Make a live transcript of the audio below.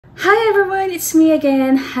Hi everyone, it's me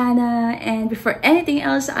again, Hannah, and before anything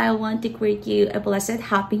else, I want to greet you a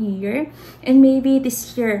blessed Happy New Year. And maybe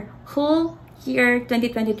this whole year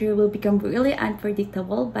 2023 will become really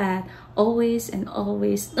unpredictable, but always and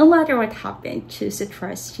always, no matter what happens, choose to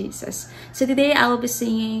trust Jesus. So today I will be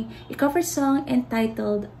singing a cover song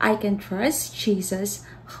entitled I Can Trust Jesus.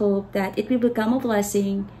 Hope that it will become a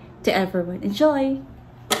blessing to everyone. Enjoy!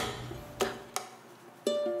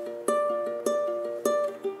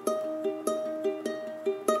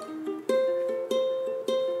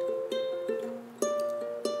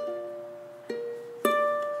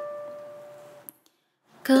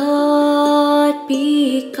 God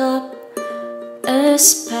pick up a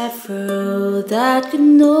sparrow that could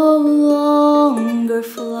no longer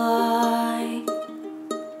fly.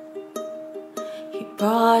 He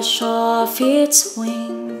brushed off its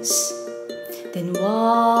wings, then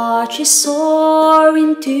watched it soar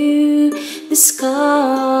into the sky.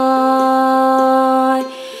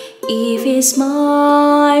 If he's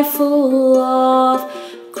mindful of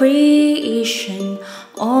creation,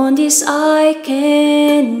 on this I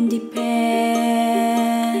can depend.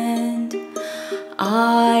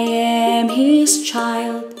 I am his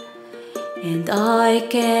child, and I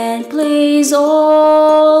can place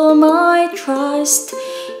all my trust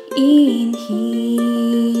in him.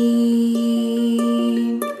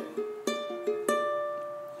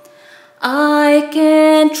 I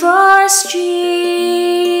can trust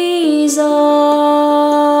Jesus.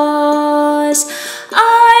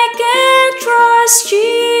 I can trust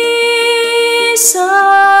Jesus.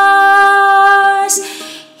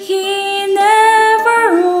 He never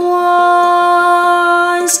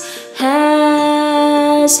once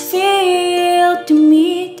has failed to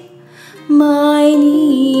meet my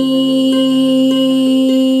needs.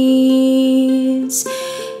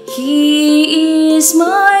 He is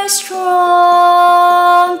my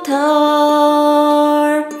strong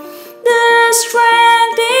tower, the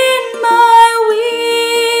strength in my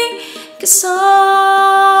weakest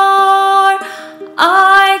hour.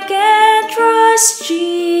 I can trust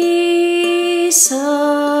Jesus.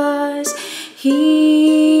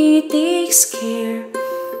 He takes care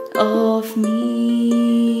of me.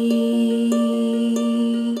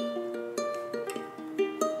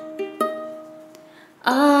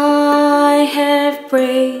 I have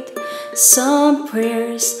prayed some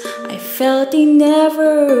prayers I felt they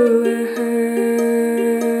never were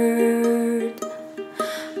heard,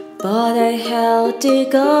 but I held to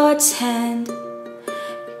God's hand,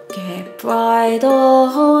 kept right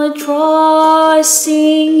on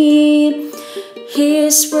trusting in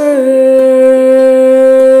His word.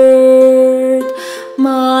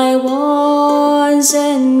 My wants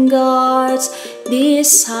and God's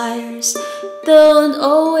desires don't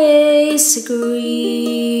always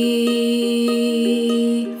agree,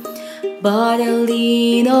 but I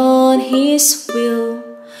lean on His will,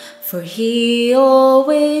 for He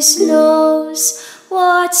always knows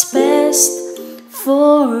what's best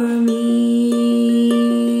for me.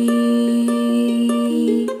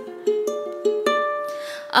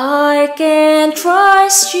 I can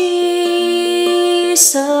trust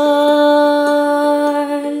Jesus.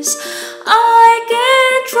 I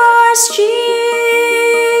can trust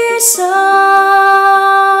Jesus.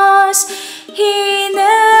 He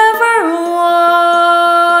never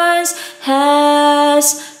once has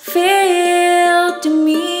failed to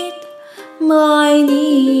meet my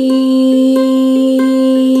needs.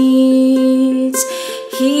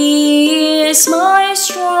 He is my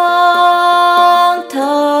strong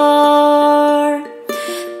tower,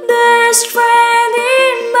 the strength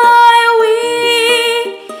in my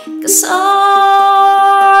weakest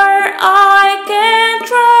hour. I can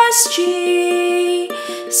trust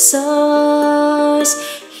Jesus.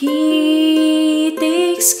 He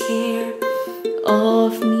takes care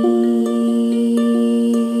of me.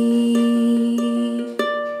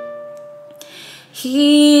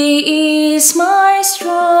 He is my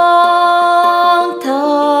strong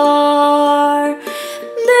tower,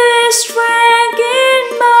 the strength in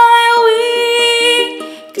my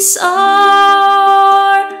weakest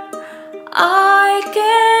hour. I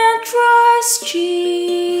can trust Jesus.